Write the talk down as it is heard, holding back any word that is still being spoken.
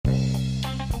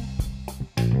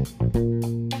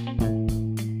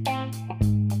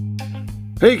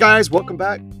Hey guys, welcome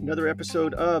back. Another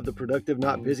episode of the Productive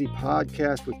Not Busy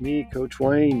podcast with me, Coach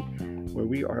Wayne, where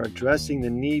we are addressing the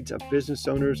needs of business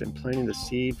owners and planting the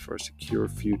seed for a secure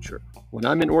future. When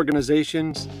I'm in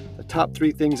organizations, the top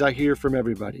 3 things I hear from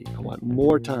everybody: I want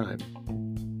more time,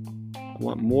 I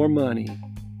want more money,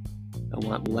 I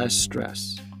want less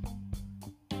stress.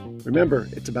 Remember,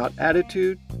 it's about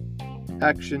attitude,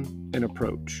 action, and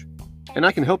approach. And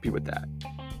I can help you with that.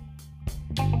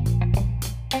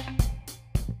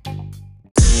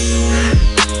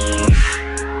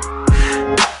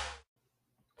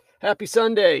 Happy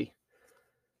Sunday.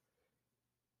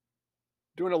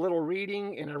 Doing a little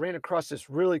reading, and I ran across this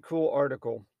really cool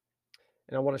article,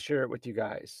 and I want to share it with you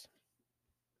guys.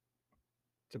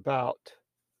 It's about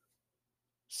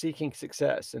seeking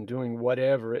success and doing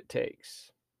whatever it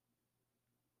takes.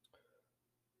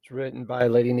 It's written by a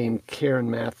lady named Karen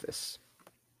Mathis.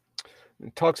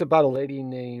 It talks about a lady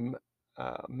named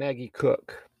Maggie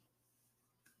Cook.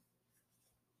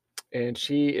 And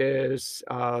she is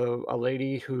a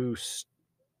lady who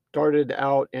started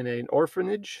out in an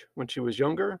orphanage when she was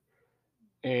younger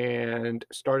and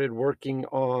started working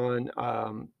on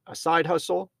a side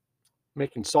hustle,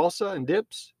 making salsa and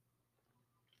dips.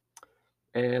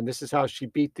 And this is how she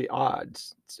beat the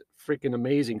odds. It's a freaking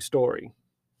amazing story.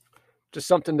 Just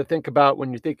something to think about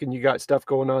when you're thinking you got stuff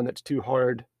going on that's too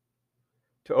hard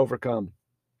to overcome.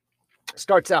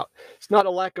 Starts out, it's not a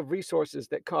lack of resources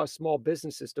that cause small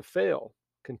businesses to fail,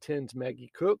 contends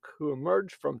Maggie Cook, who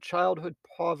emerged from childhood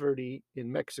poverty in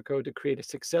Mexico to create a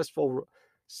successful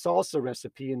salsa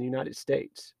recipe in the United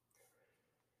States.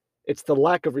 It's the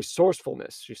lack of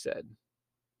resourcefulness, she said.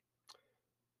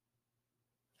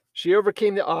 She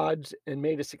overcame the odds and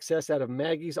made a success out of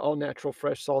Maggie's all-natural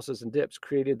fresh salsas and dips,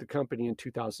 created the company in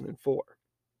 2004.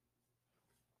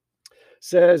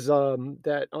 Says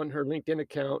that on her LinkedIn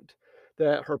account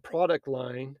that her product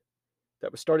line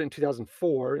that was started in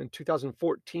 2004, in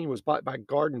 2014 was bought by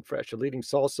Garden Fresh, a leading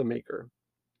salsa maker.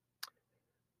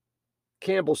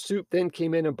 Campbell Soup then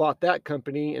came in and bought that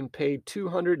company and paid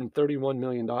 $231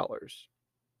 million.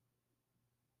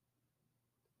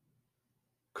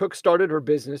 Cook started her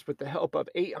business with the help of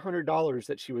 $800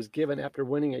 that she was given after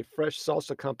winning a fresh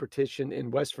salsa competition in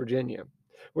West Virginia,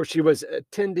 where she was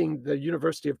attending the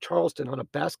University of Charleston on a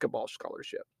basketball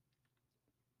scholarship.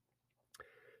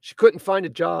 She couldn't find a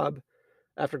job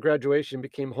after graduation,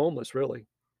 became homeless, really.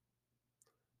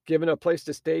 Given a place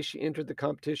to stay, she entered the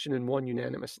competition and won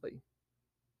unanimously.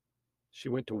 She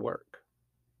went to work.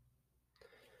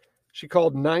 She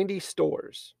called 90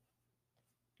 stores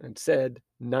and said,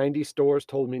 90 stores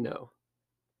told me no.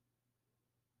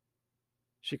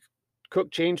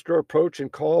 Cook changed her approach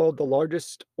and called the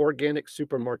largest organic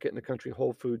supermarket in the country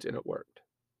Whole Foods, and it worked.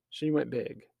 She went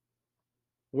big,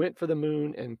 went for the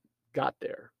moon, and got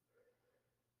there.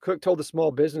 Cook told the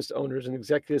small business owners and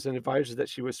executives and advisors that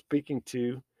she was speaking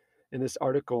to in this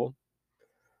article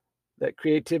that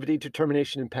creativity,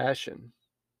 determination, and passion,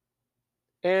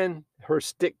 and her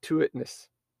stick-to-itness.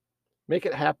 Make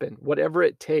it happen, whatever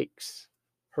it takes.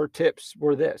 Her tips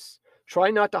were this: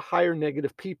 try not to hire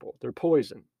negative people. They're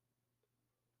poison.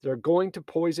 They're going to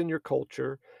poison your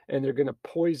culture, and they're going to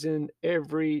poison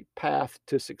every path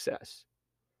to success.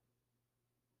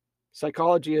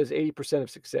 Psychology is 80%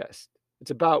 of success.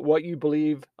 It's about what you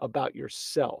believe about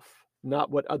yourself,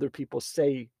 not what other people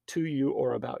say to you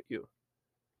or about you.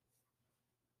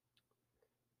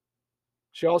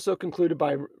 She also concluded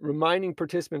by reminding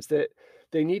participants that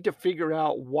they need to figure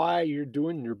out why you're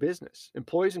doing your business.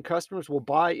 Employees and customers will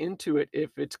buy into it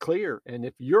if it's clear, and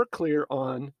if you're clear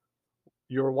on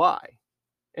your why,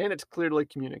 and it's clearly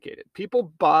communicated.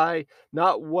 People buy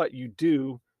not what you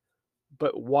do,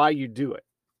 but why you do it.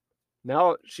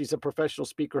 Now she's a professional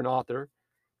speaker and author,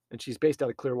 and she's based out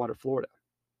of Clearwater, Florida.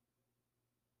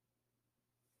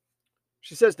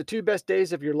 She says the 2 best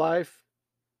days of your life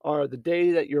are the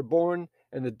day that you're born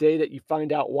and the day that you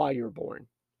find out why you're born.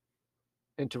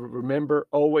 And to remember,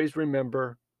 always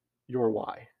remember your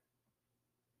why.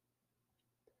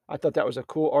 I thought that was a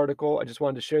cool article. I just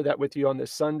wanted to share that with you on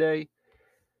this Sunday.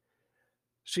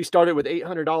 She started with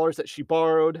 $800 that she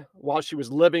borrowed while she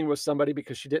was living with somebody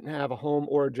because she didn't have a home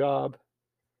or a job,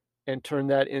 and turned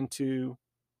that into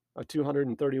a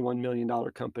 $231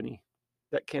 million company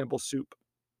that Campbell Soup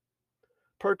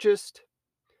purchased.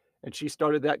 And she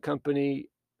started that company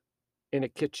in a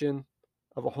kitchen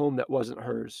of a home that wasn't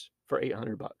hers for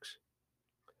 $800.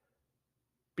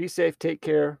 Be safe, take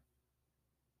care,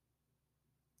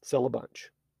 sell a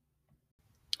bunch.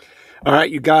 All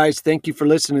right, you guys, thank you for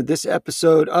listening to this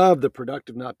episode of the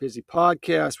Productive Not Busy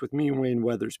podcast with me, Wayne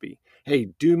Weathersby. Hey,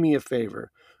 do me a favor.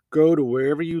 Go to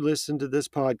wherever you listen to this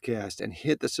podcast and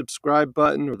hit the subscribe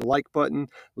button or the like button.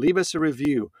 Leave us a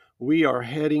review. We are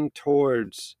heading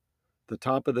towards the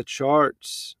top of the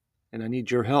charts, and I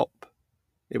need your help.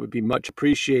 It would be much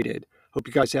appreciated. Hope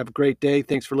you guys have a great day.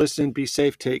 Thanks for listening. Be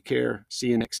safe. Take care. See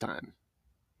you next time.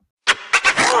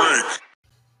 Hey,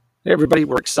 everybody.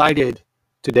 We're excited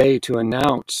today to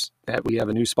announce that we have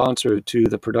a new sponsor to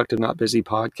the Productive Not Busy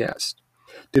podcast.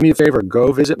 Do me a favor,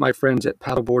 go visit my friends at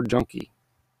Paddleboard Junkie,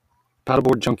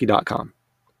 paddleboardjunkie.com.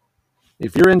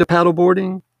 If you're into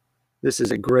paddleboarding, this is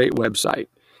a great website.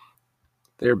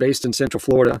 They're based in Central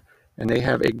Florida, and they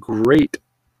have a great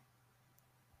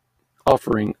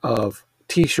offering of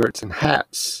t-shirts and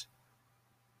hats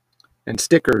and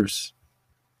stickers,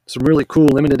 some really cool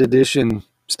limited edition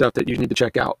stuff that you need to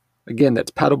check out. Again,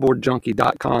 that's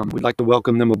paddleboardjunkie.com. We'd like to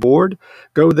welcome them aboard.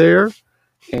 Go there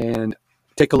and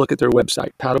take a look at their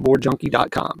website,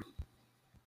 paddleboardjunkie.com.